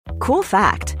Cool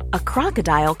fact, a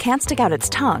crocodile can't stick out its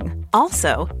tongue.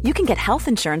 Also, you can get health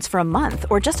insurance for a month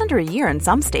or just under a year in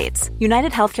some states.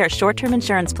 United Healthcare short-term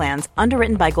insurance plans,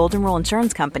 underwritten by Golden Rule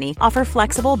Insurance Company, offer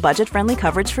flexible, budget-friendly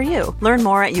coverage for you. Learn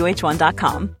more at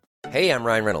uh1.com. Hey, I'm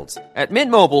Ryan Reynolds. At Mint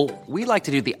Mobile, we like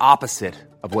to do the opposite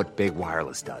of what Big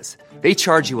Wireless does. They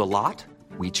charge you a lot,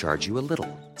 we charge you a little.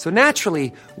 So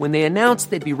naturally, when they announced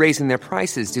they'd be raising their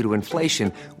prices due to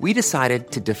inflation, we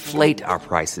decided to deflate our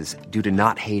prices due to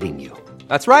not hating you.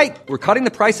 That's right. We're cutting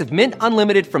the price of Mint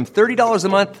Unlimited from $30 a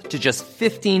month to just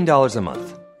 $15 a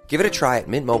month. Give it a try at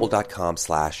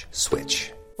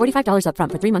mintmobile.com/switch. $45 up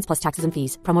front for 3 months plus taxes and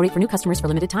fees. Promo rate for new customers for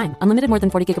limited time. Unlimited more than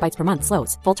 40 gigabytes per month.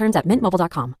 Slows full terms at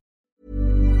mintmobile.com.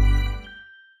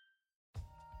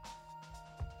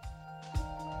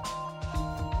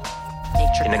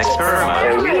 In an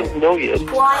experiment. We don't know yet.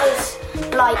 Why is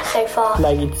light so far?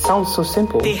 Like, it sounds so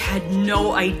simple. They had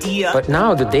no idea. But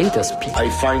now the data speaks. I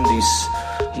find this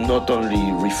not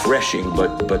only refreshing,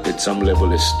 but at some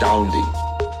level astounding.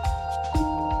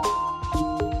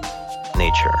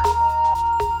 Nature.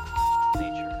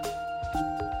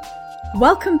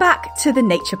 Welcome back to the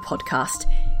Nature Podcast.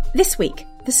 This week,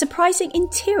 the surprising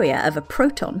interior of a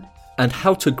proton. And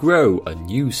how to grow a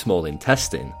new small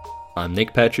intestine. I'm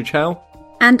Nick Petrichow.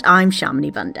 And I'm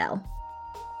Shamini Bundell.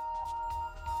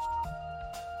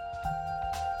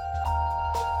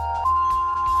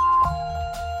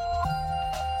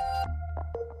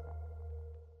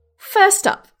 First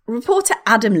up, reporter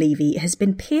Adam Levy has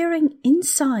been peering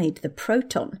inside the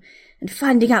proton and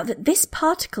finding out that this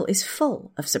particle is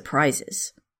full of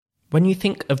surprises. When you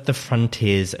think of the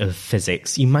frontiers of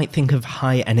physics, you might think of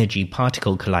high-energy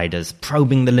particle colliders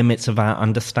probing the limits of our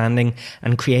understanding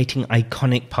and creating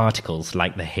iconic particles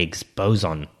like the Higgs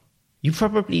boson. You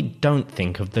probably don't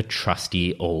think of the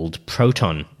trusty old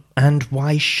proton. And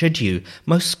why should you?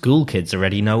 Most school kids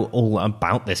already know all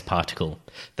about this particle,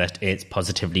 that it's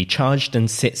positively charged and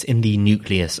sits in the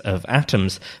nucleus of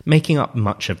atoms, making up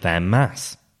much of their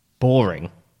mass.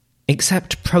 Boring.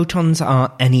 Except protons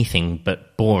are anything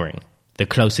but boring. The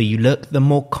closer you look, the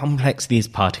more complex these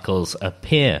particles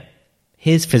appear.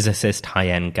 Here's physicist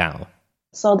Haiyan Gao.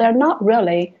 So they're not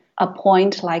really a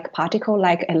point-like particle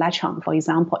like electron, for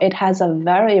example. It has a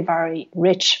very, very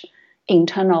rich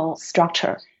internal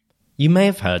structure. You may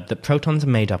have heard that protons are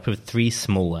made up of 3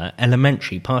 smaller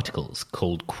elementary particles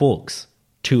called quarks.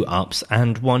 2 ups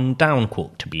and 1 down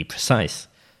quark to be precise.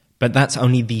 But that's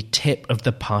only the tip of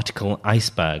the particle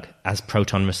iceberg, as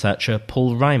proton researcher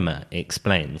Paul Reimer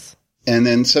explains. And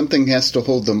then something has to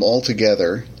hold them all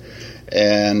together.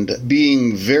 And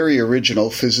being very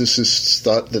original, physicists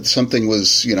thought that something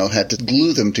was, had to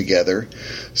glue them together.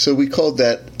 So we called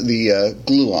that the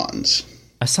gluons.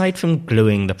 Aside from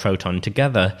gluing the proton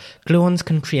together, gluons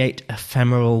can create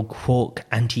ephemeral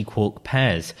quark-antiquark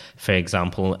pairs, for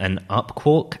example, an up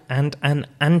quark and an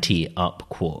anti-up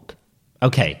quark.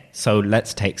 Okay, so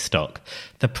let's take stock.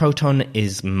 The proton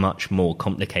is much more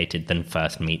complicated than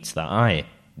first meets the eye.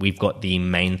 We've got the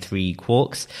main 3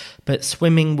 quarks, but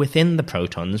swimming within the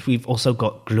protons, we've also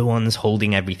got gluons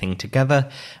holding everything together,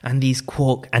 and these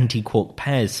quark-antiquark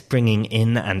pairs springing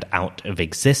in and out of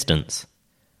existence.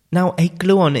 Now, a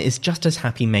gluon is just as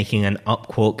happy making an up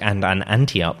quark and an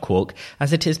anti-up quark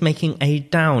as it is making a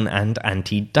down and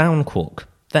anti-down quark.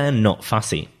 They're not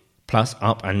fussy. Plus,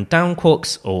 up and down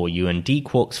quarks, or U and D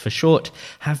quarks for short,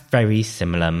 have very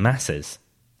similar masses.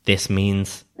 This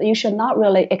means you should not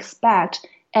really expect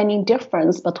any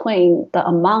difference between the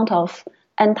amount of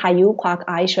anti-U quark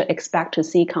I should expect to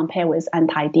see compared with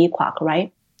anti-D quark,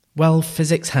 right? Well,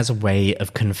 physics has a way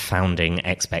of confounding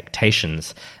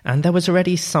expectations, and there was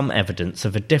already some evidence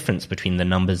of a difference between the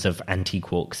numbers of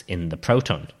antiquarks in the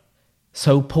proton.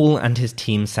 So Paul and his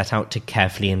team set out to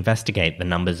carefully investigate the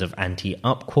numbers of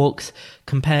anti-up quarks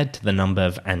compared to the number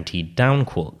of anti-down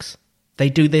quarks. They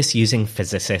do this using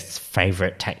physicists'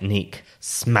 favourite technique,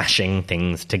 smashing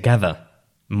things together.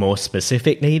 More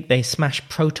specifically, they smash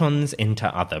protons into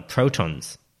other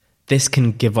protons. This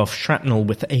can give off shrapnel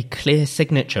with a clear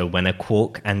signature when a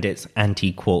quark and its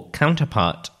anti-quark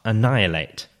counterpart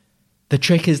annihilate. The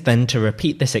trick is then to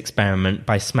repeat this experiment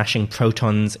by smashing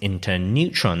protons into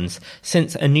neutrons,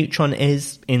 since a neutron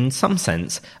is, in some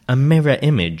sense, a mirror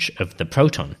image of the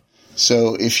proton.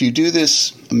 So if you do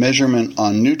this measurement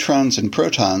on neutrons and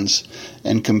protons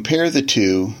and compare the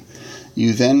two,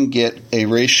 you then get a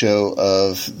ratio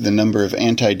of the number of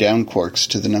anti-down quarks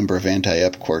to the number of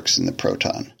anti-up quarks in the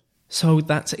proton. So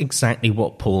that's exactly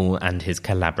what Paul and his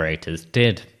collaborators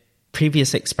did.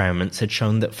 Previous experiments had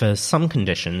shown that for some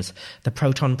conditions, the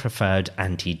proton preferred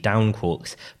anti-down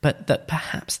quarks, but that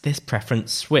perhaps this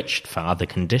preference switched for other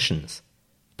conditions.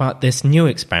 But this new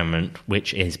experiment,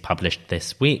 which is published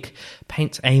this week,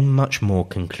 paints a much more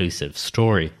conclusive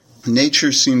story.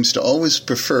 Nature seems to always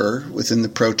prefer, within the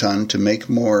proton, to make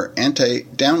more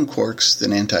anti-down quarks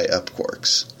than anti-up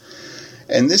quarks.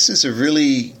 And this is a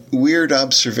really weird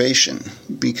observation,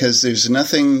 because there's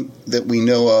nothing that we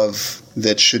know of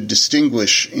that should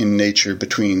distinguish in nature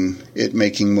between it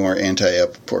making more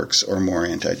anti-up quarks or more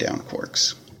anti-down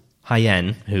quarks.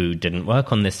 Haiyan, who didn't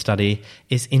work on this study,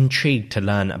 is intrigued to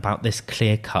learn about this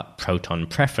clear-cut proton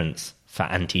preference for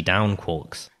anti-down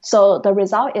quarks. So the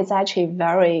result is actually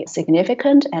very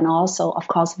significant and also, of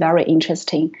course, very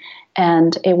interesting.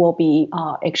 And it will be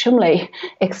extremely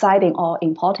exciting or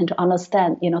important to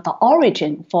understand, the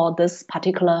origin for this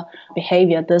particular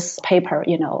behavior this paper,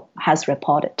 has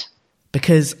reported.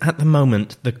 Because at the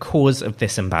moment, the cause of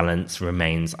this imbalance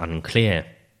remains unclear.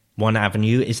 One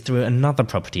avenue is through another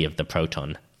property of the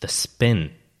proton, the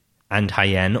spin. And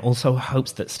Haiyan also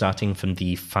hopes that starting from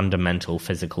the fundamental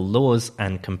physical laws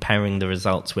and comparing the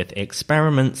results with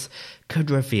experiments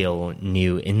could reveal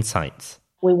new insights.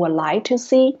 We would like to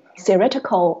see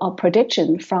theoretical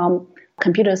prediction from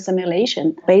computer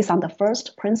simulation based on the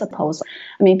first principles.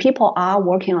 I mean, people are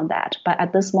working on that, but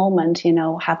at this moment,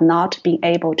 have not been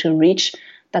able to reach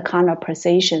the kind of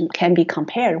precision can be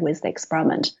compared with the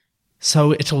experiment.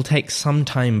 So it'll take some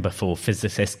time before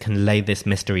physicists can lay this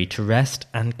mystery to rest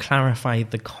and clarify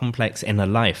the complex inner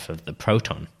life of the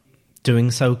proton.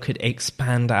 Doing so could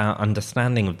expand our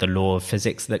understanding of the law of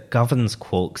physics that governs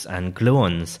quarks and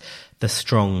gluons, the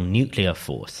strong nuclear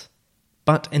force.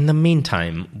 But in the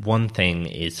meantime, one thing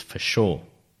is for sure.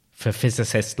 For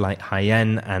physicists like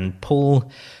Haiyan and Paul,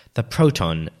 the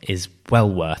proton is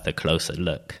well worth a closer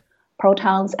look.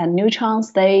 Protons and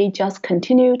neutrons, they just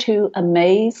continue to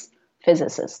amaze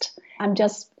physicists. I'm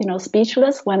just,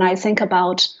 speechless when I think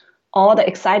about all the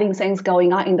exciting things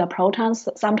going on in the protons.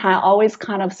 Sometimes I always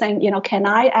kind of think, can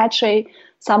I actually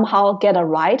somehow get a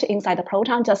ride inside the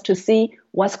proton just to see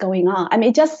what's going on? I mean,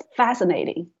 it's just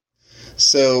fascinating.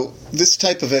 So this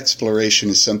type of exploration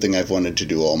is something I've wanted to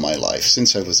do all my life,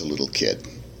 since I was a little kid.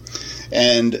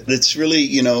 And it's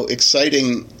really,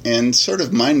 exciting and sort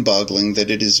of mind-boggling that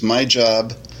it is my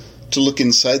job to look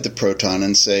inside the proton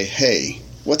and say, hey,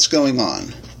 what's going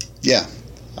on? Yeah,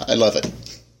 I love it.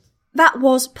 That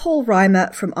was Paul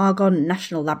Reimer from Argonne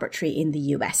National Laboratory in the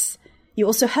US. You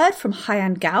also heard from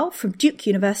Haiyan Gao from Duke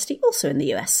University, also in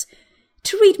the US.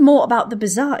 To read more about the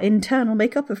bizarre internal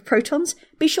makeup of protons,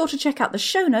 be sure to check out the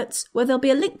show notes, where there'll be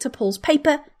a link to Paul's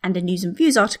paper and a News and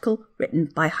Views article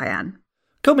written by Haiyan.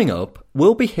 Coming up,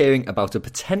 we'll be hearing about a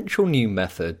potential new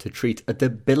method to treat a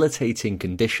debilitating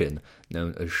condition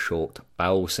known as short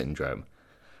bowel syndrome.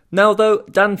 Now though,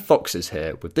 Dan Fox is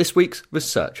here with this week's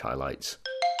research highlights.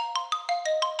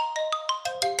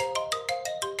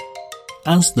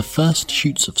 As the first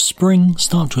shoots of spring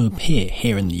start to appear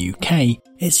here in the UK,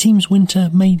 it seems winter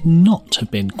may not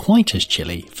have been quite as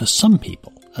chilly for some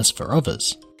people as for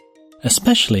others,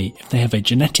 especially if they have a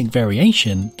genetic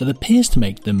variation that appears to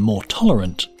make them more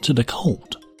tolerant to the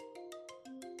cold.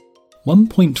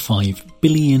 1.5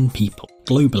 billion people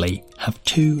globally have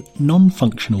two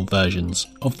non-functional versions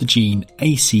of the gene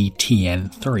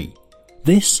ACTN3.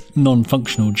 This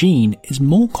non-functional gene is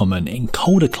more common in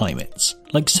colder climates,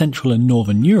 like Central and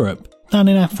Northern Europe, than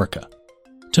in Africa.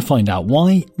 To find out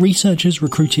why, researchers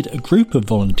recruited a group of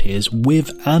volunteers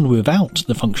with and without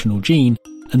the functional gene,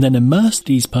 and then immersed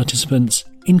these participants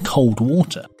in cold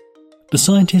water. The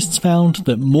scientists found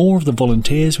that more of the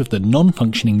volunteers with the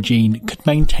non-functioning gene could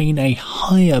maintain a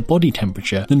higher body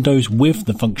temperature than those with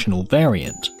the functional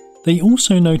variant. They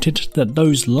also noted that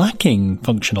those lacking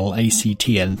functional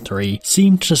ACTN3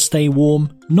 seemed to stay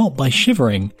warm not by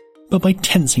shivering, but by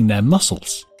tensing their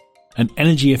muscles, an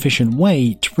energy-efficient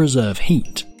way to preserve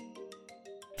heat.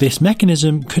 This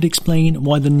mechanism could explain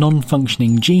why the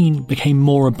non-functioning gene became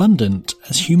more abundant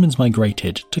as humans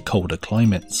migrated to colder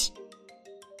climates.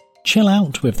 Chill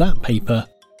out with that paper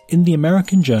in the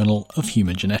American Journal of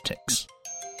Human Genetics.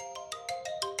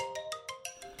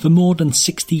 For more than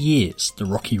 60 years, the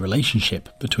rocky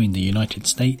relationship between the United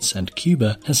States and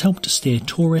Cuba has helped to steer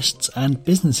tourists and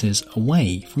businesses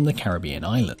away from the Caribbean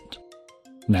island.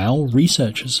 Now,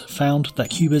 researchers have found that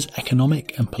Cuba's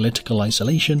economic and political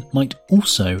isolation might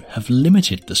also have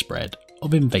limited the spread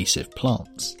of invasive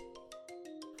plants.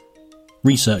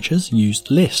 Researchers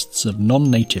used lists of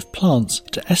non-native plants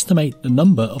to estimate the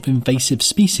number of invasive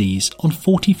species on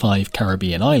 45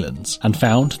 Caribbean islands, and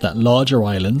found that larger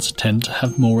islands tend to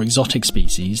have more exotic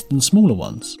species than smaller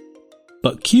ones.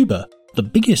 But Cuba, the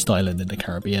biggest island in the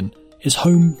Caribbean, is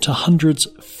home to hundreds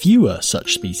fewer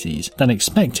such species than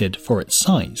expected for its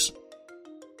size.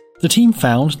 The team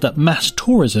found that mass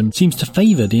tourism seems to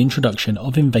favour the introduction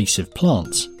of invasive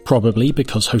plants, probably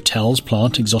because hotels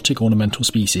plant exotic ornamental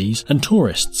species and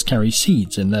tourists carry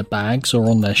seeds in their bags or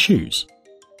on their shoes.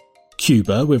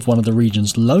 Cuba, with one of the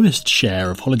region's lowest share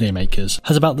of holidaymakers,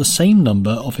 has about the same number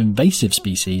of invasive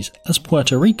species as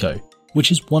Puerto Rico,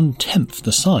 which is 1/10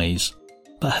 the size,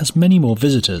 but has many more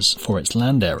visitors for its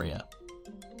land area.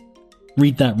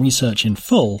 Read that research in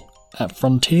full at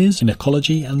Frontiers in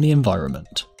Ecology and the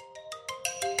Environment.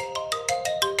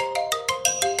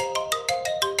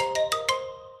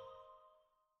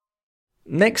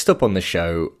 Next up on the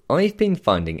show, I've been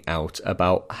finding out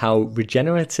about how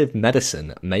regenerative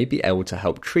medicine may be able to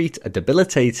help treat a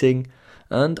debilitating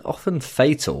and often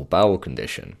fatal bowel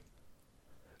condition.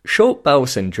 Short bowel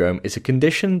syndrome is a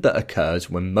condition that occurs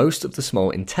when most of the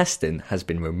small intestine has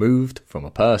been removed from a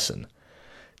person.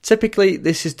 Typically,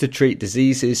 this is to treat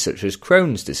diseases such as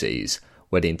Crohn's disease,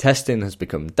 where the intestine has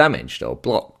become damaged or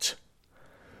blocked.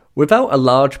 Without a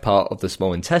large part of the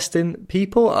small intestine,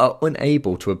 people are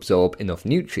unable to absorb enough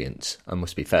nutrients and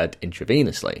must be fed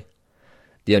intravenously.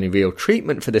 The only real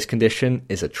treatment for this condition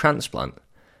is a transplant,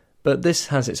 but this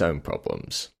has its own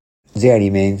problems. There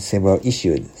remain several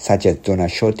issues such as donor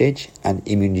shortage and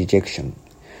immune rejection.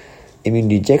 Immune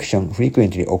rejection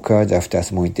frequently occurs after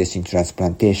small intestine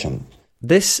transplantation.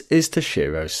 This is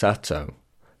Toshiro Sato.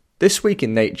 This week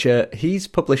in Nature, he's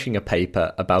publishing a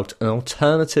paper about an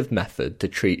alternative method to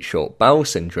treat short bowel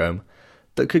syndrome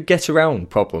that could get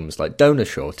around problems like donor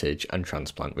shortage and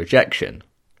transplant rejection.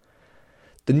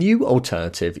 The new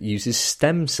alternative uses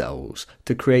stem cells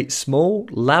to create small,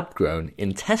 lab-grown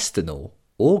intestinal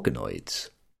organoids.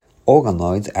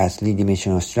 Organoids are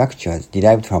three-dimensional structures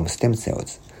derived from stem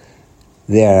cells.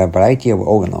 There are a variety of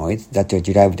organoids that are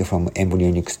derived from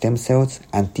embryonic stem cells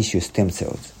and tissue stem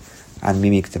cells, and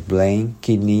mimic the brain,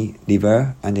 kidney,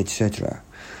 liver, and etc.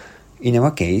 In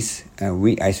our case,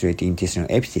 we isolate the intestinal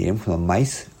epithelium from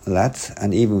mice, rats,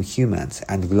 and even humans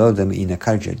and grow them in a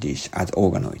culture dish as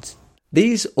organoids.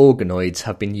 These organoids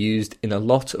have been used in a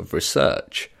lot of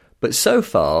research, but so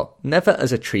far never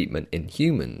as a treatment in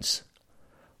humans.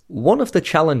 One of the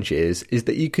challenges is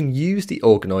that you can use the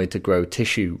organoid to grow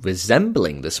tissue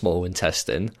resembling the small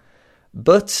intestine,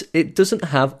 but it doesn't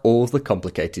have all the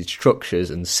complicated structures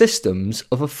and systems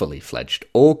of a fully fledged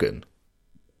organ.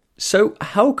 So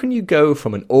how can you go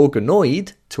from an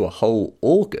organoid to a whole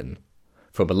organ?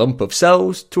 From a lump of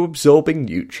cells to absorbing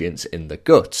nutrients in the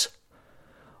gut?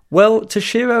 Well,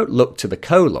 Toshiro looked to the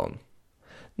colon.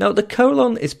 Now, the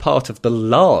colon is part of the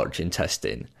large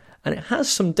intestine, and it has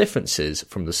some differences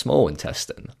from the small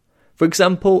intestine. For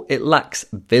example, it lacks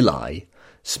villi,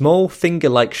 small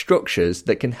finger-like structures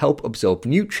that can help absorb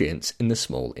nutrients in the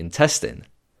small intestine.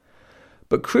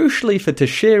 But crucially for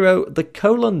Toshiro, the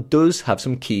colon does have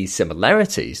some key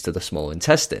similarities to the small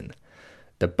intestine.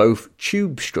 They're both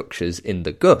tube structures in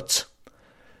the gut.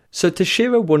 So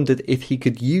Toshiro wondered if he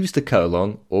could use the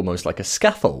colon almost like a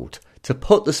scaffold to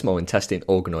put the small intestine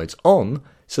organoids on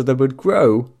so they would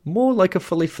grow more like a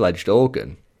fully fledged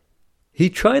organ. He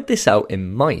tried this out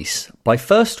in mice by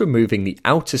first removing the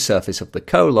outer surface of the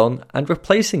colon and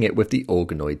replacing it with the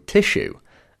organoid tissue,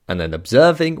 and then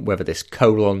observing whether this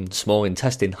colon-small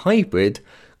intestine hybrid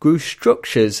grew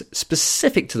structures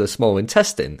specific to the small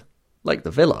intestine, like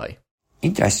the villi.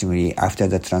 Interestingly, after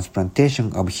the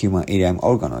transplantation of human ileum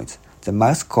organoids, the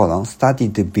mouse colon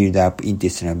started to build up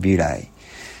intestinal villi.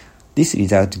 This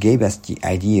result gave us the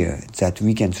idea that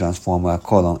we can transform our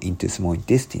colon into small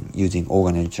intestine using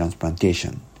organoid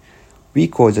transplantation. We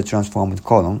call the transformed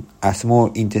colon a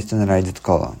small intestinalized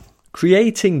colon.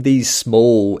 Creating these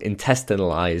small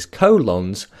intestinalized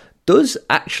colons does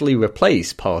actually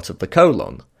replace part of the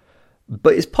colon,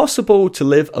 but it's possible to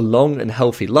live a long and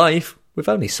healthy life with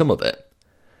only some of it.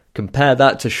 Compare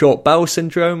that to short bowel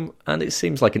syndrome, and it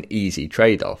seems like an easy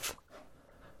trade-off.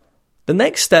 The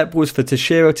next step was for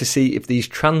Toshiro to see if these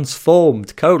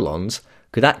transformed colons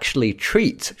could actually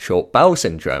treat short bowel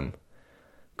syndrome.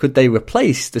 Could they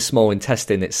replace the small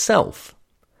intestine itself?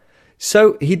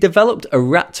 So he developed a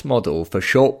rat model for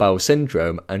short bowel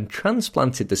syndrome and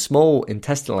transplanted the small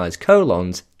intestinalized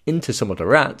colons into some of the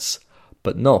rats,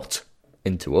 but not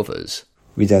into others.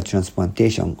 Without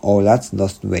transplantation, all rats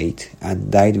lost weight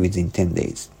and died within 10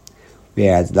 days,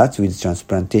 whereas rats with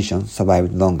transplantation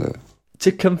survived longer.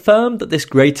 To confirm that this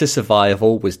greater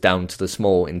survival was down to the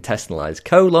small intestinalized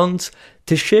colons,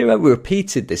 Toshiro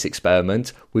repeated this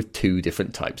experiment with two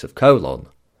different types of colon.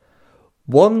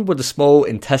 One were the small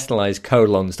intestinalized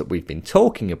colons that we've been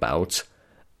talking about,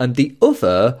 and the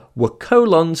other were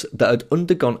colons that had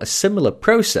undergone a similar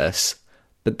process,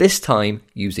 but this time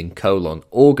using colon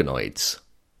organoids.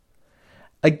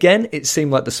 Again, it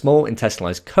seemed like the small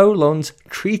intestinalized colons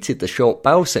treated the short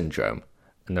bowel syndrome,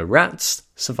 and the rats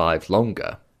survived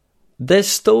longer. There's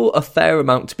still a fair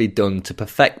amount to be done to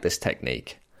perfect this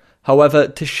technique. However,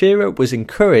 Teixeira was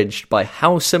encouraged by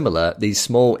how similar these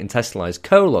small intestinalized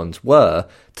colons were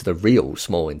to the real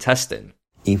small intestine.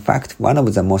 In fact, one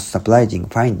of the most surprising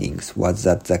findings was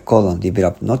that the colon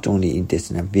developed not only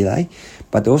intestinal villi,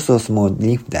 but also small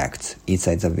lymph ducts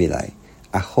inside the villi,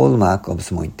 a hallmark of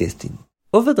small intestine.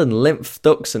 Other than lymph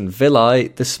ducts and villi,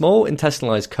 the small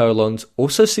intestinalized colons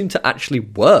also seem to actually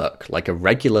work like a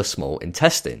regular small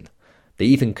intestine. They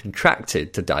even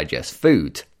contracted to digest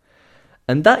food.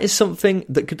 And that is something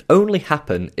that could only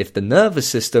happen if the nervous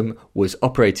system was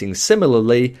operating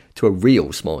similarly to a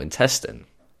real small intestine.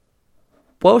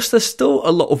 Whilst there's still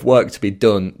a lot of work to be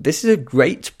done, this is a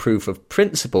great proof of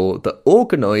principle that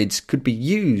organoids could be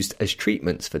used as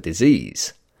treatments for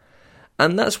disease.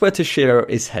 And that's where Teixeira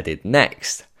is headed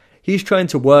next. He's trying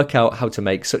to work out how to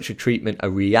make such a treatment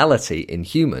a reality in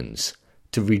humans,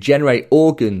 to regenerate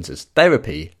organs as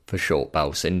therapy for short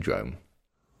bowel syndrome.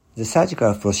 The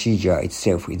surgical procedure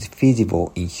itself is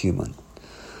feasible in humans.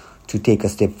 To take a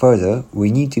step further,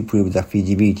 we need to prove the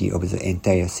feasibility of the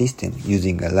entire system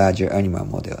using a larger animal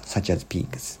model, such as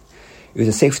pigs. If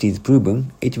the safety is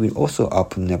proven, it will also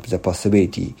open up the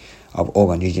possibility of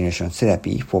organ regeneration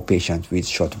therapy for patients with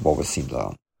short bowel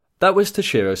syndrome. That was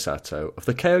Toshiro Sato of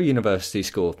the Keio University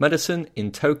School of Medicine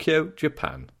in Tokyo,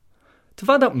 Japan. To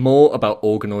find out more about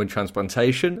organoid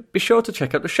transplantation, be sure to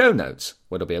check out the show notes,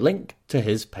 where there'll be a link to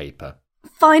his paper.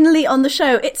 Finally on the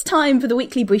show, it's time for the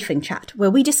weekly briefing chat,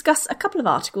 where we discuss a couple of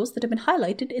articles that have been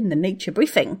highlighted in the Nature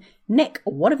briefing. Nick,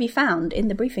 what have you found in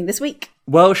the briefing this week?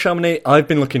 Well, Shamini, I've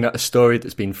been looking at a story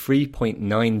that's been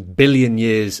 3.9 billion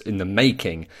years in the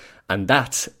making, and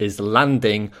that is the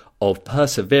landing of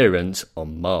Perseverance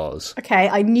on Mars. Okay,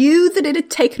 I knew that it had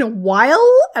taken a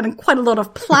while and quite a lot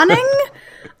of planning.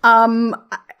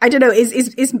 I don't know, is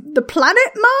the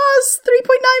planet Mars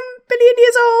 3.9 billion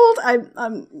years old?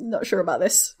 I'm not sure about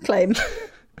this claim.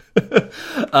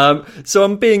 So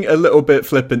I'm being a little bit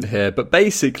flippant here, but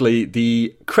basically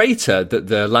the crater that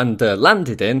the lander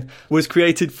landed in was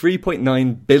created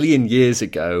 3.9 billion years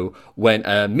ago when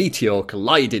a meteor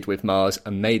collided with Mars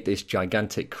and made this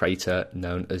gigantic crater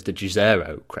known as the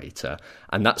Jezero crater.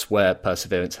 And that's where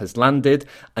Perseverance has landed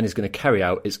and is going to carry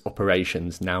out its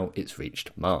operations now it's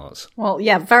reached Mars. Well,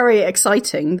 yeah, very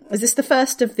exciting. Is this the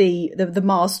first of the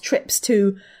Mars trips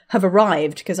to have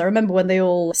arrived? Because I remember when they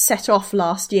all set off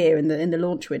last year in the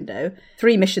launch window,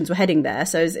 3 missions were heading there.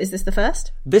 So is this the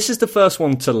first? This is the first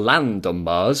one to land on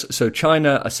Mars. So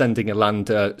China are sending a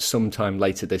lander sometime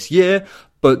later this year.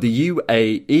 But the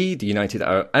UAE, the United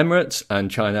Arab Emirates, and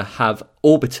China have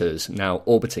orbiters now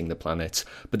orbiting the planet.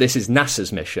 But this is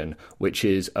NASA's mission, which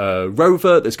is a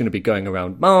rover that's going to be going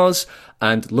around Mars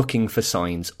and looking for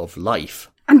signs of life.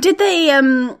 And did they,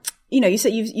 you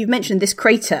said you've mentioned this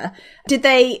crater. Did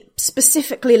they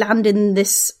specifically land in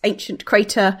this ancient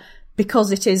crater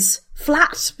because it is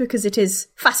flat, because it is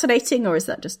fascinating, or is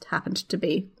that just happened to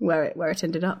be where it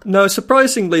ended up? No,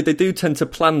 surprisingly, they do tend to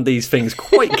plan these things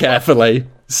quite carefully.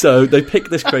 So they picked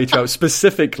this crater out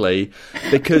specifically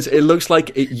because it looks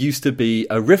like it used to be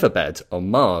a riverbed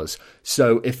on Mars.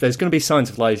 So if there's going to be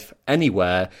signs of life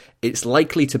anywhere, it's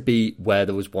likely to be where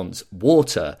there was once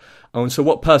water. And so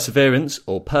what Perseverance,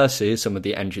 or Percy, as some of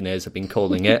the engineers have been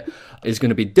calling it, is going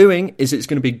to be doing is it's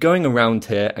going to be going around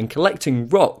here and collecting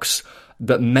rocks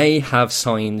that may have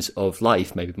signs of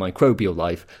life, maybe microbial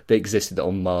life, that existed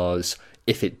on Mars,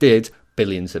 if it did,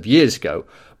 billions of years ago.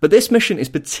 But this mission is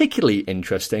particularly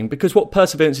interesting because what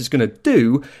Perseverance is going to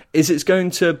do is it's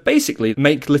going to basically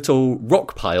make little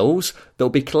rock piles that will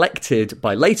be collected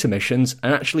by later missions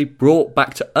and actually brought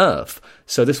back to Earth.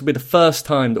 So this will be the first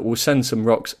time that we'll send some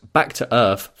rocks back to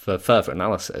Earth for further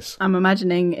analysis. I'm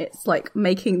imagining it's like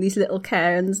making these little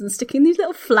cairns and sticking these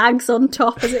little flags on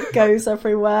top as it goes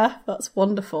everywhere. That's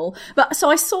wonderful. But so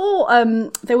I saw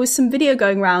there was some video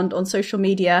going around on social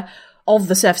media of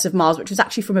the surface of Mars, which was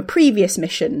actually from a previous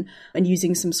mission and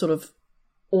using some sort of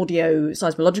audio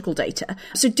seismological data.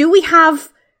 So do we have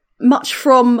much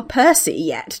from Percy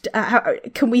yet?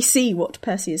 Can we see what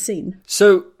Percy has seen?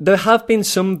 So there have been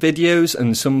some videos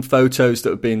and some photos that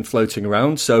have been floating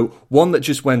around. So one that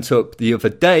just went up the other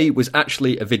day was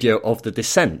actually a video of the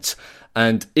descent.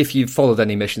 And if you've followed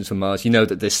any missions from Mars, you know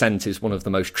that descent is one of the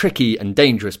most tricky and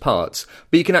dangerous parts.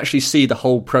 But you can actually see the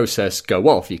whole process go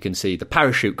off. You can see the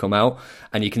parachute come out,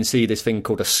 and you can see this thing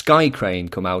called a sky crane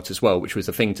come out as well, which was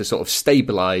a thing to sort of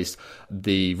stabilise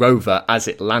the rover as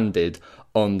it landed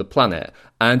on the planet.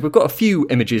 And we've got a few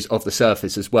images of the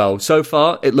surface as well. So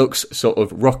far, it looks sort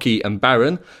of rocky and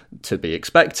barren, to be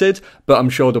expected, but I'm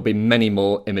sure there'll be many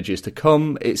more images to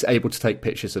come. It's able to take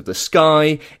pictures of the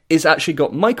sky. It's actually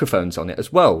got microphones on it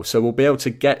as well, so we'll be able to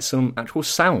get some actual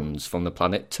sounds from the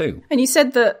planet too. And you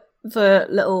said that the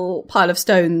little pile of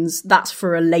stones, that's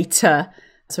for a later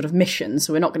sort of mission,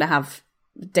 so we're not going to have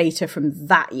data from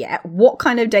that yet. What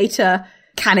kind of data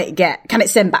can it get? Can it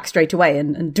send back straight away?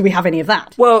 And do we have any of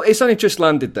that? Well, it's only just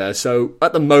landed there, so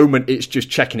at the moment it's just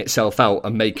checking itself out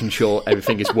and making sure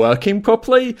everything is working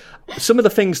properly. Some of the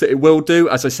things that it will do,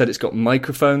 as I said, it's got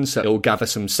microphones, so it'll gather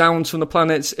some sounds from the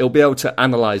planets. It'll be able to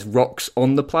analyse rocks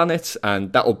on the planet,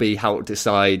 and that'll be how it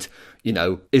decide, you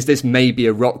know, is this maybe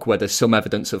a rock where there's some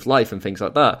evidence of life and things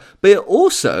like that. But it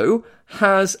also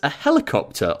has a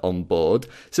helicopter on board,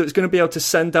 so it's going to be able to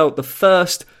send out the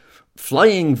first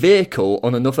flying vehicle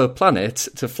on another planet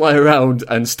to fly around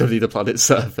and study the planet's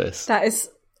surface. That is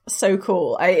so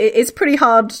cool. It's pretty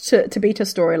hard to beat a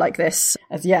story like this,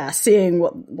 as seeing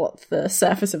what the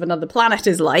surface of another planet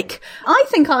is like. I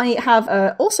think I have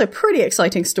a also pretty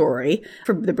exciting story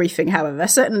from the briefing, however.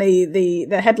 Certainly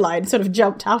the headline sort of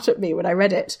jumped out at me when I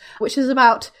read it, which is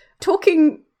about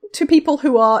talking to people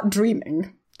who are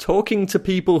dreaming. Talking to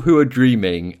people who are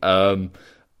dreaming.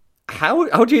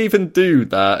 How do you even do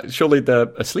that? Surely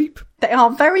they're asleep? They are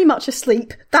very much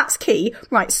asleep. That's key.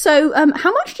 Right, so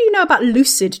how much do you know about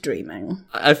lucid dreaming?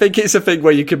 I think it's a thing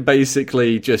where you can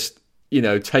basically just, you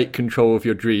know, take control of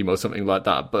your dream or something like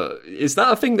that. But is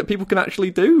that a thing that people can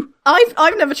actually do?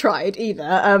 I've never tried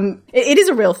either. It is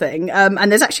a real thing. And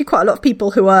there's actually quite a lot of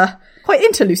people who are quite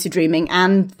into lucid dreaming.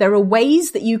 And there are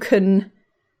ways that you can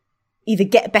either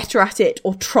get better at it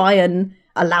or try and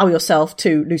allow yourself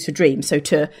to lucid dream. So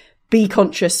to be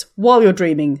conscious while you're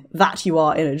dreaming that you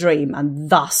are in a dream and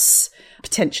thus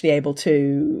potentially able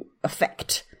to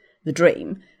affect the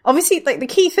dream. Obviously, like the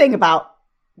key thing about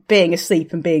being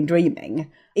asleep and being dreaming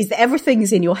is that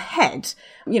everything's in your head.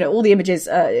 You know, all the images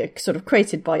are sort of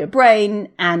created by your brain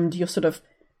and you're sort of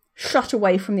shut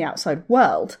away from the outside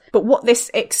world. But what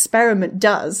this experiment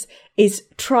does is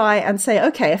try and say,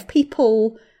 okay, if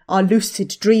people are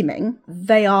lucid dreaming,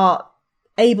 they are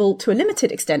able to a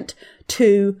limited extent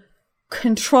to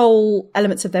control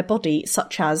elements of their body,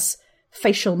 such as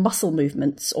facial muscle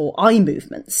movements or eye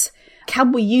movements.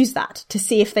 Can we use that to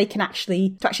see if they can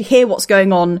actually hear what's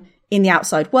going on in the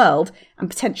outside world and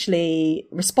potentially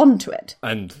respond to it?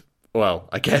 And, well,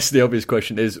 I guess the obvious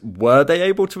question is, were they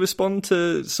able to respond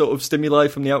to sort of stimuli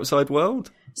from the outside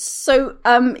world? So,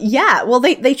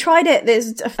 they tried it.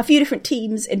 There's a few different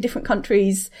teams in different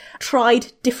countries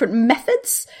tried different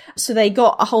methods. So they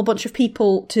got a whole bunch of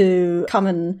people to come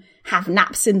and have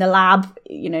naps in the lab,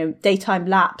 you know, daytime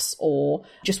naps, or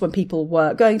just when people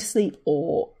were going to sleep,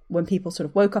 or when people sort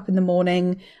of woke up in the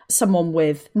morning. Someone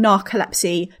with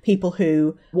narcolepsy, people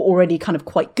who were already kind of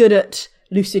quite good at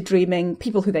lucid dreaming,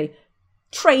 people who they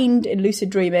trained in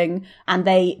lucid dreaming, and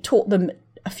they taught them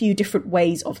a few different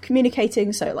ways of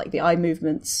communicating. So like the eye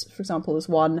movements, for example, is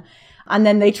one. And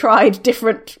then they tried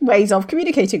different ways of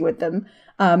communicating with them.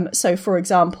 So for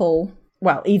example,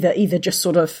 well, either just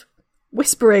sort of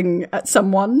whispering at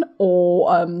someone,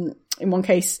 or in one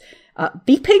case,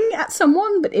 beeping at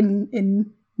someone, but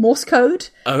in Morse code.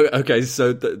 Oh, okay.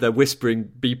 So they're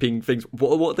whispering, beeping things.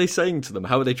 What are they saying to them?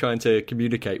 How are they trying to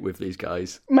communicate with these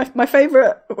guys? My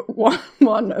favourite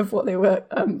one of what they were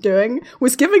doing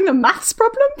was giving them maths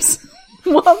problems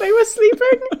while they were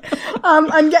sleeping,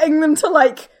 and getting them to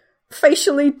like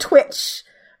facially twitch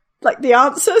like the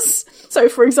answers. So,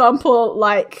 for example,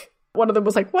 like one of them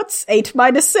was like, "What's 8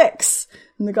 minus 6?"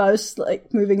 And the guy was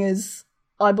like moving his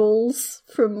eyeballs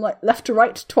from like left to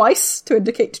right twice to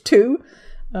indicate 2.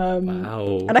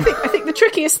 Wow. And I think the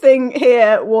trickiest thing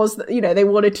here was that, you know, they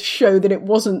wanted to show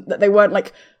that that they weren't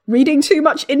like reading too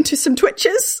much into some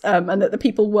twitches, and that the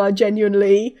people were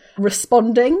genuinely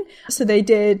responding. So they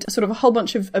did sort of a whole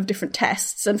bunch of different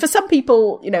tests. And for some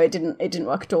people, you know, it didn't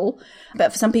work at all.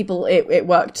 But for some people, it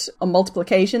worked on multiple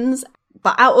occasions.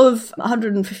 But out of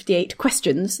 158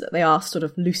 questions that they asked sort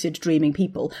of lucid dreaming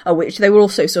people, which they were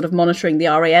also sort of monitoring the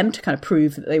REM to kind of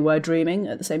prove that they were dreaming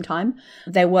at the same time,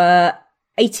 there were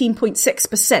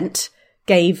 18.6%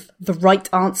 gave the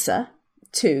right answer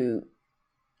to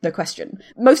the question.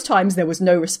 Most times there was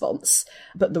no response,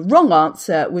 but the wrong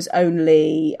answer was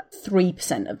only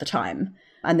 3% of the time.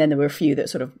 And then there were a few that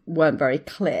sort of weren't very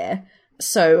clear.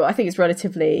 So I think it's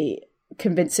relatively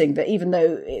convincing that even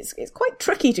though it's quite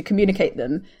tricky to communicate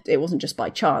them, it wasn't just by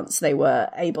chance. They were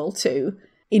able to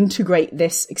integrate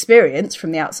this experience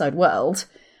from the outside world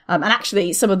And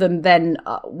actually, some of them then,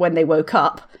 when they woke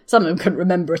up, some of them couldn't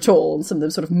remember at all, and some of them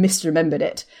sort of misremembered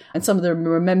it. And some of them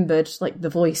remembered, like, the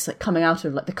voice, like, coming out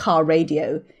of, like, the car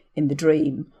radio in the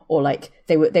dream. Or, like,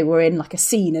 they were in, like, a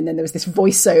scene, and then there was this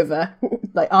voiceover,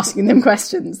 like, asking them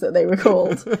questions that they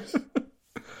recalled.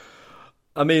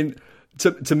 I mean,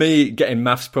 to me, getting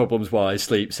maths problems while I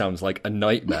sleep sounds like a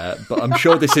nightmare, but I'm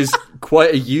sure this is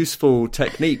quite a useful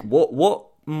technique. What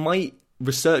might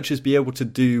researchers be able to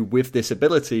do with this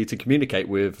ability to communicate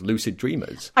with lucid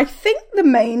dreamers? I think the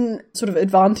main sort of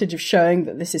advantage of showing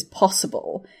that this is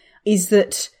possible is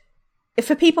that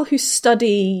for people who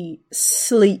study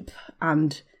sleep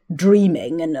and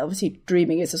dreaming, and obviously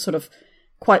dreaming is a sort of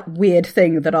quite weird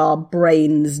thing that our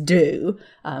brains do,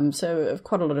 so of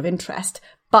quite a lot of interest,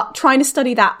 but trying to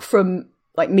study that from,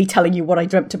 like, me telling you what I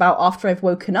dreamt about after I've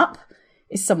woken up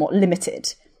is somewhat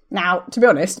limited. Now, to be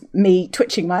honest, me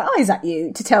twitching my eyes at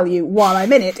you to tell you while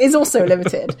I'm in it is also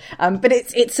limited. But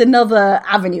it's another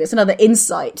avenue, it's another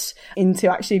insight into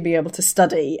actually being able to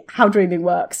study how dreaming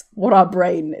works, what our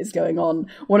brain is going on.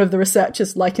 One of the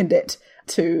researchers likened it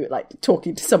to, like,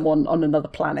 talking to someone on another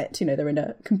planet. You know, they're in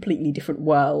a completely different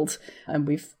world, and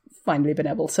we've finally been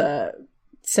able to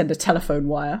send a telephone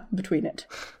wire between it.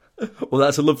 Well,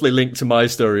 that's a lovely link to my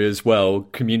story as well,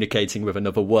 communicating with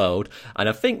another world. And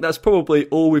I think that's probably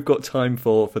all we've got time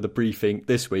for the briefing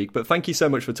this week. But thank you so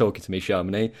much for talking to me,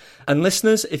 Shamini. And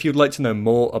listeners, if you'd like to know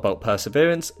more about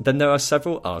perseverance, then there are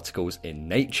several articles in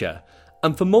Nature.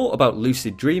 And for more about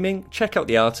lucid dreaming, check out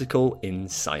the article in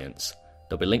Science.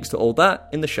 There'll be links to all that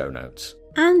in the show notes.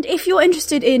 And if you're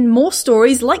interested in more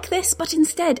stories like this, but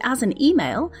instead as an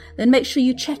email, then make sure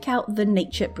you check out the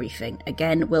Nature Briefing.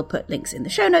 Again, we'll put links in the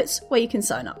show notes where you can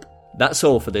sign up. That's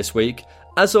all for this week.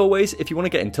 As always, if you want to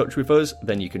get in touch with us,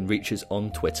 then you can reach us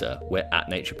on Twitter. We're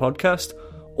 @NaturePodcast.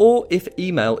 Or if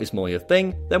email is more your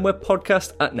thing, then we're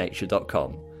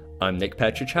podcast@nature.com. I'm Nick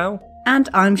Petrichow. And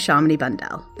I'm Shamini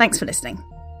Bundell. Thanks for listening.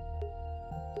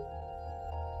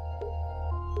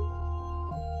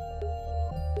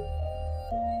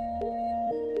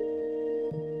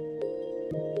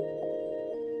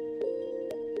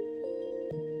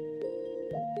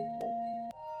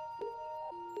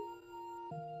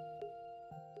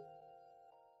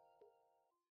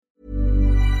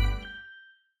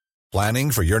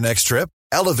 Planning for your next trip?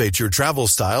 Elevate your travel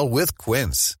style with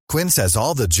Quince. Quince has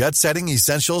all the jet-setting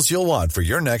essentials you'll want for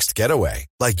your next getaway,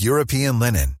 like European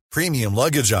linen, premium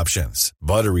luggage options,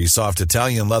 buttery soft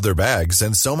Italian leather bags,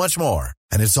 and so much more.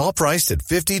 And it's all priced at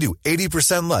 50 to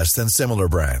 80% less than similar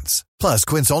brands. Plus,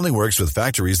 Quince only works with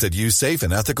factories that use safe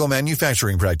and ethical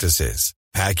manufacturing practices.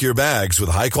 Pack your bags with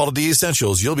high-quality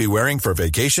essentials you'll be wearing for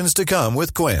vacations to come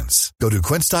with Quince. Go to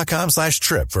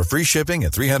quince.com/trip for free shipping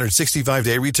and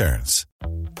 365-day returns.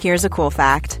 Here's a cool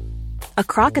fact. A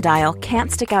crocodile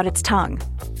can't stick out its tongue.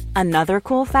 Another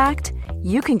cool fact,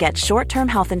 you can get short-term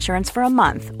health insurance for a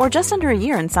month or just under a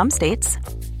year in some states.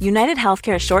 United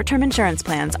Healthcare short-term insurance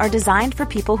plans are designed for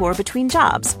people who are between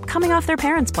jobs, coming off their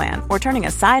parents' plan, or turning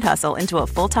a side hustle into a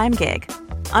full-time gig.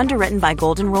 Underwritten by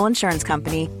Golden Rule Insurance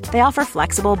Company, they offer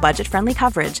flexible, budget-friendly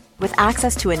coverage with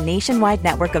access to a nationwide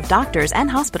network of doctors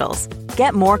and hospitals.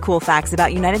 Get more cool facts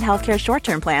about United Healthcare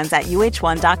short-term plans at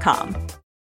uh1.com.